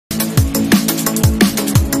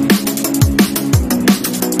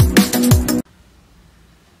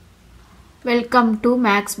Welcome to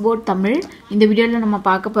Max Board Tamil. இந்த வீடியோல நம்ம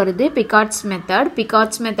பார்க்க போறது Picards method.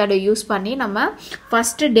 Picards method use பண்ணி நம்ம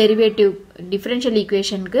first derivative differential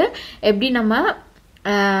equation க்கு எப்படி நம்ம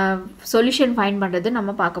solution find பண்றது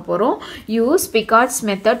நம்ம பார்க்க போறோம். Use Picards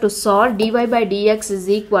method to solve dy by dx is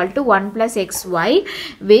equal to 1 plus xy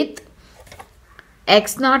with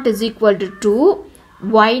x naught is equal to 2,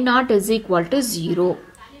 y naught is equal to 0.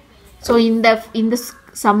 So இந்த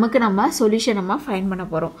சம்முக்கு நம்ம solution நம்ம ஃபைண்ட் பண்ண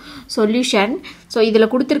போறோம். சொல்யூஷன் சோ இதுல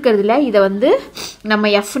கொடுத்திருக்கிறதுல இத வந்து நம்ம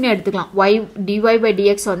f ன்னு எடுத்துக்கலாம். y dy by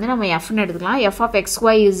dx வந்து நம்ம f ன்னு எடுத்துக்கலாம். f of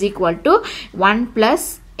xy is equal to 1 plus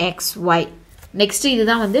xy. Next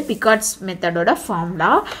இதுதான் வந்து Picards மெத்தடோட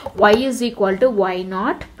formula. y is equal to y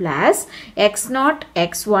naught plus x naught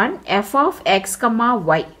x1 f of x,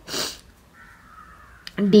 y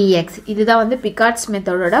dx. இதுதான் வந்து Picards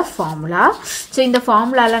மெத்தடோட formula. So இந்த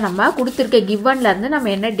ஃபார்முலால நம்ம கொடுத்திருக்க givenல இருந்து நம்ம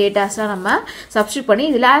என்ன டேட்டாஸ்லாம் நம்ம சப்ஸ்டிட்யூட் பண்ணி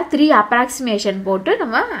இதுல 3 approximation போட்டு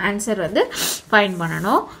நம்ம ஆன்சர் வந்து ஃபைண்ட்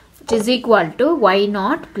பண்ணனும். It is equal to y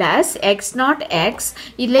naught plus x naught x.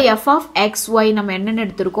 இதுல f of xy நம்ம என்னன்னு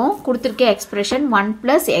எடுத்துறோம்? கொடுத்திருக்க எக்ஸ்பிரஷன் 1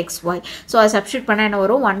 plus xy. சோ அத சப்ஸ்டிட்யூட் பண்ணா என்ன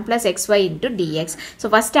வரும்? 1 plus xy into dx.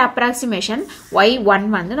 So first approximation y1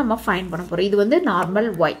 வந்து நம்ம ஃபைண்ட் பண்ண போறோம். இது வந்து normal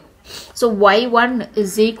y. So y1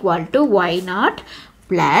 is equal to y naught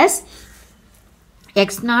plus x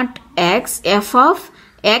naught x f of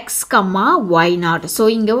x, y naught. So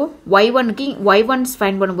இங்க y1 க்கு y1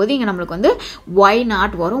 ஃபைண்ட் பண்ணும்போது இங்க நமக்கு வந்து y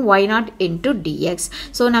naught வரும். y naught into dx.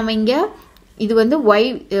 So நம்ம இங்க இது வந்து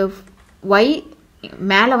y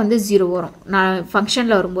மேல வந்து 0 வரும். நான்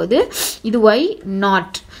ஃபங்க்ஷன்ல வரும்போது இது y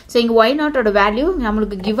naught. So இங்க y naught ஓட வேல்யூ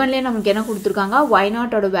நமக்கு givenலயே நமக்கு என்ன கொடுத்திருக்காங்க? y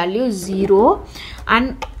naught ஓட வேல்யூ 0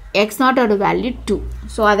 and x naught ஓட வேல்யூ 2.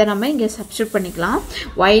 சோ அத நம்ம இங்க சப்ஸ்டிட்யூட் பண்ணிக்கலாம்.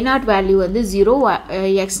 y naught வேல்யூ வந்து 0,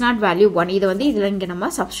 x naught வேல்யூ 1. இத வந்து இதல இங்க நம்ம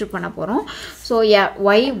சப்ஸ்டிட்யூட் பண்ண போறோம். So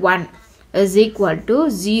y1 is equal to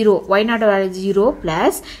 0, y naught value 0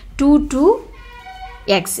 plus 2 to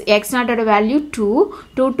x. x naught ஓட value 2,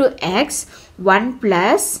 2 to x 1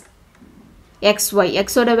 plus xy. x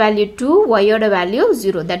ஓட வேல்யூ 2, y ஓட value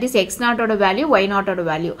 0. That is x naught ஓட வேல்யூ, y naught ஓட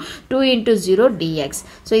வேல்யூ 2 into 0 dx.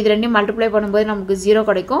 So இது ரெண்டையும் multiply பண்ணும்போது நமக்கு 0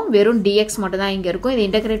 கிடைக்கும். வெறும் dx மட்டும் தான் இங்க இருக்கும். இத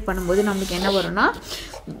இன்டகிரேட் பண்ணும்போது நமக்கு என்ன வரும்னா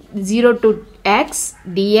 0 to x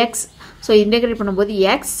dx. So integrate பண்ணும்போது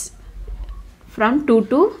x from 2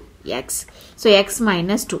 to x. So x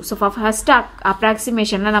minus 2. So for first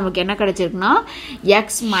approximationல நமக்கு என்ன கிடைச்சிருக்குனா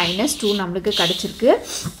x minus 2 நமக்கு கிடைச்சிருக்கு.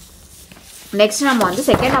 Next நம்ம வந்து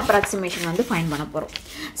second approximation வந்து ஃபைண்ட் பண்ண போறோம்.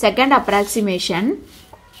 Second approximation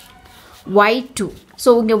y2. So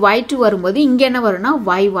இங்க y2 வரும்போது இங்க என்ன வரும்னா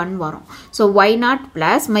y1 வரும். So y0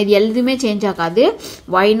 plus இது எதுவுமே சேஞ்ச் ஆகாது.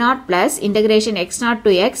 y0 plus integration x0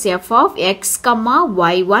 to x f of x,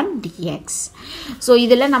 y1 dx. So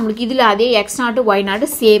இதுல நமக்கு இதுல அதே x0 to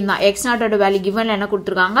y0 சேம் தான். x0 ஓட வேல்யூ givenல என்ன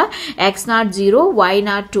கொடுத்திருக்காங்க? x0 0,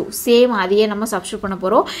 y0 2. சேம் அதையே நம்ம சப்ஸ்டிட்யூட் பண்ண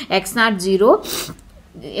போறோம். x0 0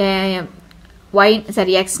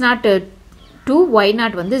 x0 to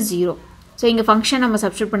y0 வந்து 0. So இங்க ஃபங்க்ஷன் நம்ம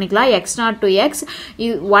சப்ஸ்டிட்யூட் பண்ணிக்கலாம். x0 to x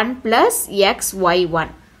 1 plus x y1.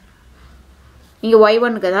 இங்க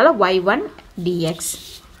y1 க்குதால y1 dx.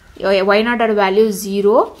 y0 ஓட value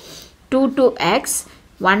 0, 2 to x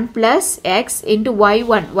 1 plus x into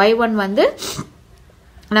y1. y1 வந்து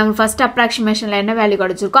நம்ம ஃபர்ஸ்ட் அப்ராக்ஸிமேஷன்ல என்ன வேல்யூ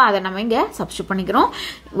கிடைச்சிருக்கோ அத நம்ம இங்க சப்ஸ்டிட்யூட் பண்ணிக்கிறோம்.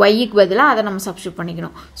 y க்கு பதிலா அத நம்ம சப்ஸ்டிட்யூட்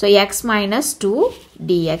பண்ணிக்கிறோம். So x minus 2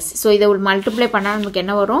 dx. So இத மல்டிப்ளை பண்ணா நமக்கு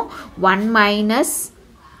என்ன வரும்? 1 minus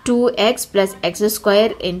 2x plus x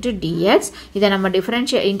square into dx. இத நம்ம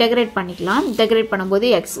டிஃபரன்ஷியேட் இன்டகிரேட் பண்ணிக்கலாம். இன்டகிரேட் பண்ணும்போது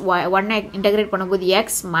x 1 இன்டகிரேட் பண்ணும்போது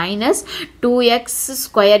x minus 2x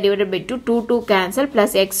square divided by 2, 2 2 cancel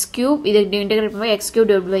plus x cube. இத இன்டகிரேட் பண்ணும்போது x cube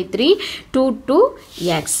divided by 3, 2 to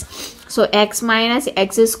x. So x minus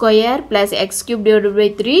x square plus x cube divided by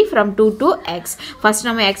 3 from 2 to x. First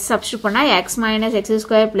நம்ம x substitute பண்ணா x minus x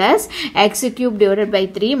square plus x cube divided by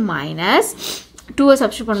 3 minus 2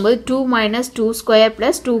 substitute பண்ணும்போது 2 minus 2 square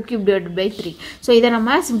plus 2 cube divided by 3. So இத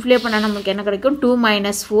நம்ம சிம்பிளை பண்ணா நமக்கு என்ன கிடைக்கும்? 2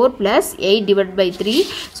 minus 4 plus 8 divided by 3.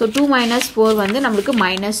 So 2 minus 4 வந்து நமக்கு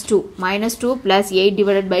minus 2. Minus 2 plus 8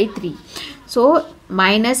 divided by 3. So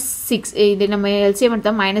minus 6. இது நம்ம LCM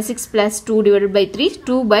எடுத்தா minus 6 plus 2 divided by 3,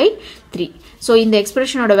 2 by 3. So இந்த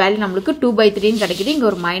எக்ஸ்பிரஷனோட வேல்யூ நமக்கு 2 by 3 ன்னு கிடைக்குது. இங்க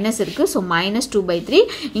ஒரு மைனஸ் இருக்கு. So minus 2 by 3.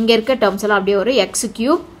 இங்க இருக்க டர்ம்ஸ் எல்லாம் அப்படியே ஒரு x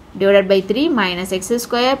cube divided by 3 minus x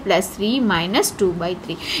square plus 3 minus 2 by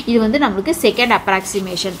 3. இது வந்து நமக்கு செகண்ட்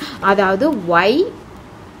அப்ராக்ஸிமேஷன். அதாவது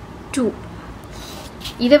y2.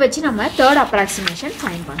 இத வச்சு நம்ம தேர்ட் அப்ராக்ஸிமேஷன்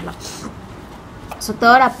ஃபைண்ட் பண்ணலாம். So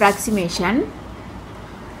third approximation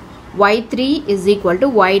y3 is equal to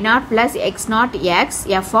y0 plus x0 x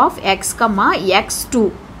f of x, x2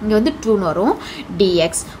 இங்கே வந்து 2 வரும்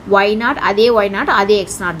dx y0 அதே y0 அதே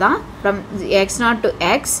x0 தான் from x0 to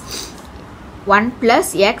x 1 plus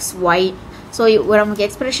xy so நமக்கு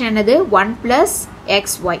எக்ஸ்பிரஷன் என்னது 1 plus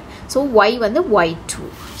xy ஸோ y வந்து y2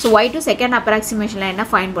 so y2 second அப்ராக்சிமேஷனில் என்ன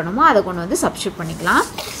ஃபைண்ட் பண்ணுமோ அதை கொண்டு வந்து சப்ஸ்டியூட் பண்ணிக்கலாம்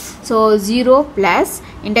so 0 plus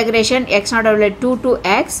integration x0 2 to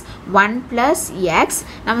x 1 plus x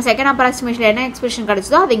நம்ம செகண்ட் அப்ராக்சிமேஷனில் என்ன எக்ஸ்பிரஷன்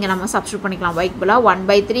கிடச்சதோ அதை இங்கே நம்ம சப்ஸ்டியூட் பண்ணிக்கலாம் y பதிலாக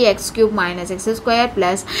 1/3 x cube minus x square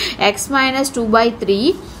plus x minus 2/3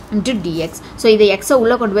 into dx so இதை எக்ஸை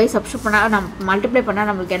உள்ளே கொண்டு போய் சப்ஸ்டியூட் பண்ணால் மல்டிப்ளை பண்ணால்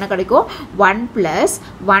நம்மளுக்கு என்ன கிடைக்கும் 1 plus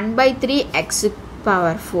 1/3 x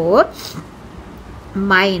power 4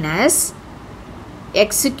 minus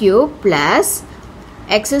x cube plus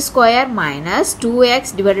x square minus 2x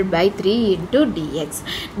divided by 3 into dx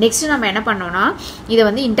next நம்ம என்ன பண்ணோம்னா இதை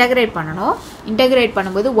வந்து இன்டகிரேட் பண்ணணும் இன்டகிரேட்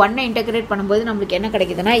பண்ணும்போது 1 இன்டகிரேட் பண்ணும்போது நம்மளுக்கு என்ன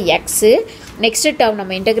கிடைக்குதுன்னா x நெக்ஸ்ட் டேர்ம்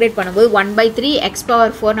நம்ம இன்டகிரேட் பண்ணும்போது 1/3 x power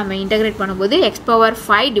 4 நம்ம இன்டகிரேட் பண்ணும்போது x power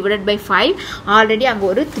 5 divided by 5 already அங்கே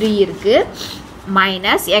ஒரு 3 இருக்கு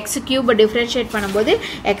மைனஸ் x cube டிஃபரன்ஷியேட் பண்ணும்போது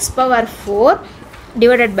x power 4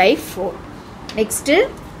 divided by 4 next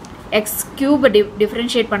x cube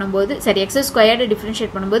differentiate பண்ணும்போது சரி x squared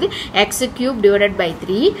differentiate பண்ணும்போது x cube divided by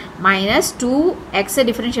 3 minus 2x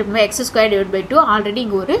differentiate பண்ணும்போது x squared divided by 2 already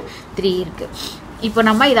இங்கே ஒரு 3 இருக்கு இப்போ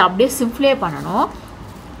நம்ம இதை அப்படியே சிம்ப்ளிஃபை பண்ணணும்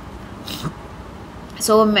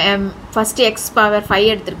ஸோ ஃபஸ்ட்டு x power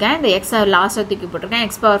 5 எடுத்திருக்கேன் இந்த x லாஸ்ட்டாக தூக்கி போட்டிருக்கேன்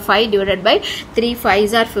x power 5 divided by 3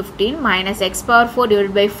 5s are 15 minus x power 4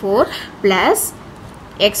 divided by 4 plus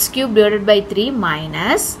x cube divided by 3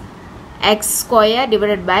 minus x square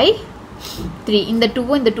divided by 3 இந்த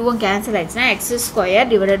 2 cancel ஆயிடுச்சுனா x square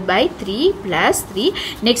divided by 3 plus 3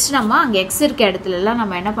 next நம்ம அங்கே x இருக்க இடத்துலலாம்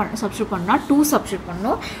நம்ம என்ன சப்ஸ்டியூட் பண்ணோம்னா 2 சப்ஸ்டியூட்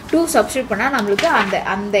பண்ணணும் 2 substitute பண்ணால் நம்மளுக்கு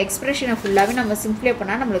அந்த எக்ஸ்பிரஷனை ஃபுல்லாகவே நம்ம சிம்ப்ளிஃபை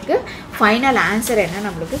பண்ணால் நம்மளுக்கு ஃபைனல் ஆன்சர் என்ன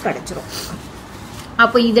நம்மளுக்கு கிடச்சிரும்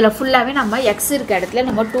அப்போ இதில் ஃபுல்லாகவே நம்ம x இருக்க இடத்துல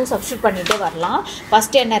நம்ம 2 சப்ஸ்டியூட் பண்ணிகிட்டே வரலாம்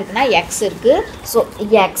ஃபஸ்ட்டு என்ன இருக்குன்னா x இருக்குது ஸோ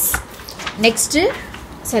x நெக்ஸ்ட்டு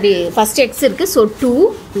சரி ஃபஸ்ட்டு x இருக்குது so 2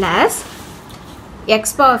 plus x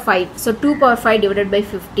power 5 so 2 power 5 divided by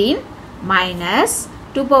 15 minus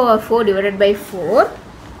 2 power 4 divided by 4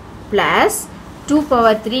 plus 2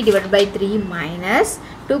 power 3 divided by 3 minus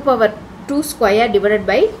 2 power 2 square divided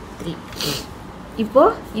by 3 இப்போ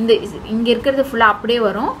இங்கே இருக்கிறது ஃபுல்லாக அப்படியே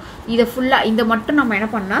வரும் இதை ஃபுல்லாக இந்த மட்டும் நம்ம என்ன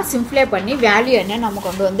பண்ணால் சிம்ப்ளிஃபை பண்ணி வேல்யூ என்ன நம்ம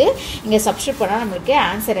கொண்டு வந்து இங்கே சப்ஸ்டியூட் பண்ணால் நம்மளுக்கு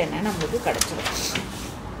ஆன்சர் என்ன நம்மளுக்கு கிடச்சிடும்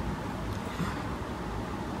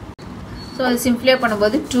ஸோ அது சிம்ப்ளிஃபை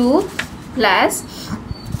பண்ணும்போது 2 plus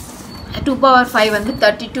 2 power 5 வந்து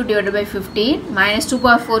 32 divided by 15 minus 2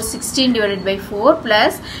 power 4 16 divided by 4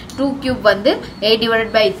 plus 2 cube வந்து 8 divided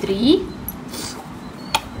by 3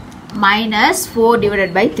 minus 4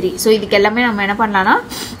 divided by 3 so இதுக்கு எல்லாமே நம்ம என்ன பண்ணலாம்னா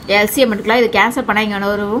எல்சிஎம் எடுக்கலாம் இது கேன்சல் பண்ணால்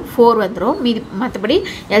இங்கே ஒரு 4 வந்துடும் மீதி மற்றபடி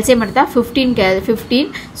எல்சிஎம் எடுத்தால் 15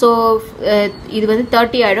 ஸோ இது வந்து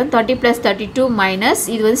 30 ஆகிடும் 30 plus 32 minus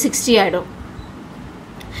இது வந்து 60 ஆகிடும்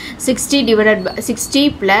 60 divided by 60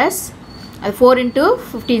 plus 4 into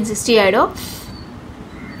 15 60 ஆகிடும்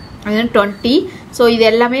அது 20 ஸோ இது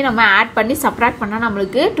எல்லாமே நம்ம ஆட் பண்ணி சப்ராக்ட் பண்ணால்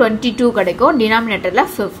நம்மளுக்கு 22 கிடைக்கும் டினாமினேட்டரில்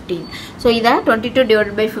 15 ஸோ இதை 22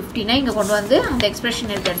 divided by 15 இங்கே கொண்டு வந்து அந்த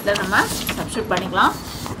எக்ஸ்பிரஷன் இருக்கிற இடத்துல நம்ம சப்ஸ்டியூட் பண்ணிக்கலாம்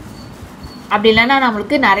அப்படி இல்லைன்னா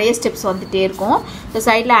நம்மளுக்கு நிறைய ஸ்டெப்ஸ் வந்துகிட்டே இருக்கும் ஸோ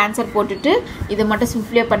சைடில் ஆன்சர் போட்டுட்டு இதை மட்டும்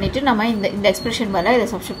சிம்ப்ளிஃபை பண்ணிவிட்டு நம்ம இந்த எக்ஸ்பிரஷன் மேலே இதை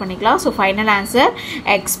சப்ஸ்டியூட் பண்ணிக்கலாம் so final answer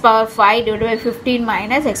x power 5 divided by 15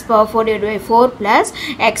 minus x power 4 divided by 4 plus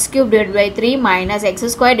x cube divided by 3 minus x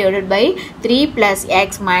square divided by 3 plus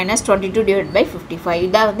x minus 22 divided by 55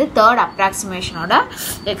 இதான் வந்து தேர்ட் அப்ராக்சிமேஷனோட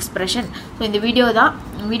எக்ஸ்பிரஷன் ஸோ இந்த video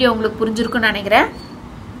உங்களுக்கு புரிஞ்சிருக்குன்னு நினைக்கிறேன்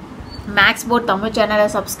maths board Tamil சேனலை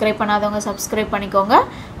subscribe பண்ணாதவங்க subscribe பண்ணிக்கோங்க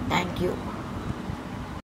thank you